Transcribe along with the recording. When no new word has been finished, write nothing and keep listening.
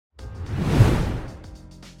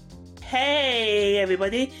Hey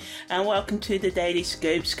everybody, and welcome to the Daily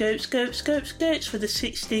Scopes for the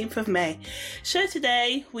 16th of May. So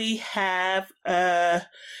today we have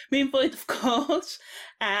moon void, of course,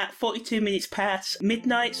 at 42 minutes past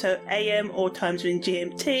midnight, so AM, all times are in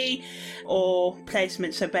GMT. All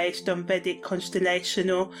placements are based on Vedic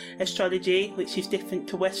constellational astrology, which is different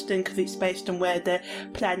to Western because it's based on where the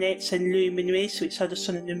planets and luminaries, which are the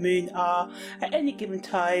sun and the moon, are at any given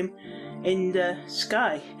time in the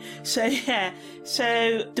sky. So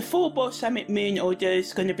the full balsamic moon audio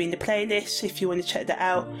is going to be in the playlist if you want to check that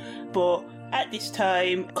out. But at this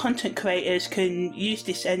time, content creators can use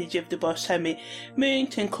this energy of the balsamic moon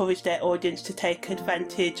to encourage their audience to take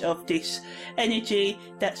advantage of this energy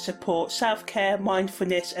that supports self-care,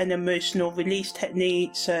 mindfulness and emotional release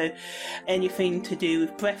techniques. So anything to do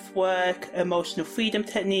with breath work, emotional freedom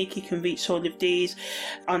technique, you can reach all of these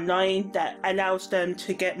online. That allows them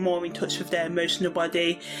to get more in touch with their emotional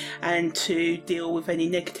body and to deal with any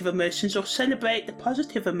negative emotions or celebrate the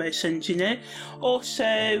positive emotions, you know.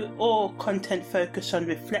 Also, all content focus on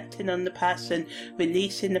reflecting on the past and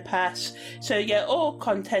releasing the past. So yeah, all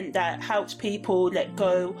content that helps people let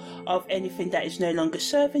go of anything that is no longer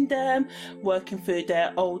serving them, working through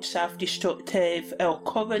their old self-destructive or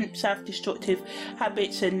current self-destructive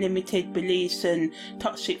habits and limited beliefs and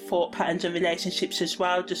toxic thought patterns and relationships as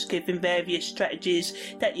well. Just giving various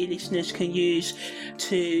strategies that your listeners can use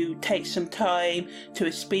to take some time to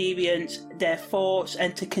experience their thoughts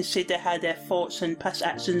and to consider how their thoughts and past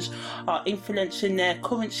actions are influencing their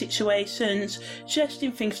current situations,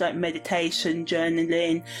 suggesting things like meditation,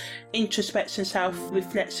 journaling, introspection,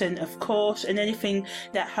 self-reflection, of course, and anything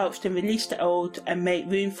that helps them release the old and make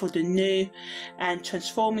room for the new and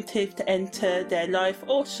transformative to enter their life.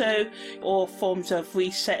 Also, all forms of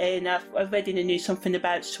resetting. I've read in the news something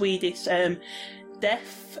about Swedish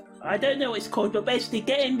death. I don't know what it's called, but basically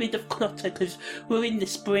getting rid of clutter because we're in the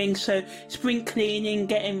spring, so spring cleaning,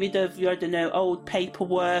 getting rid of, I don't know, old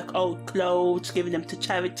paperwork, old clothes, giving them to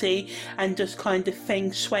charity, and just kind of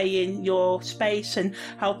feng shuiing your space and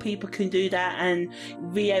how people can do that and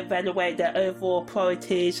reevaluate their overall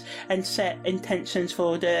priorities and set intentions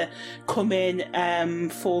for the coming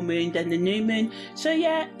full moon and the new moon. So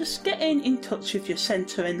yeah, just getting in touch with your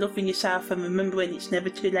centre and loving yourself and remembering it's never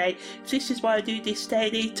too late. So this is why I do this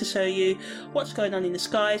daily, to show you what's going on in the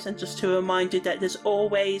skies and just to remind you that there's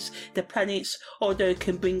always the planets, although it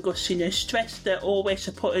can bring us, stress, they're always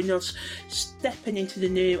supporting us stepping into the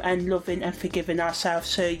new and loving and forgiving ourselves.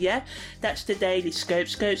 So yeah, that's the daily scope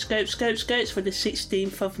for the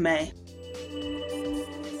 16th of May.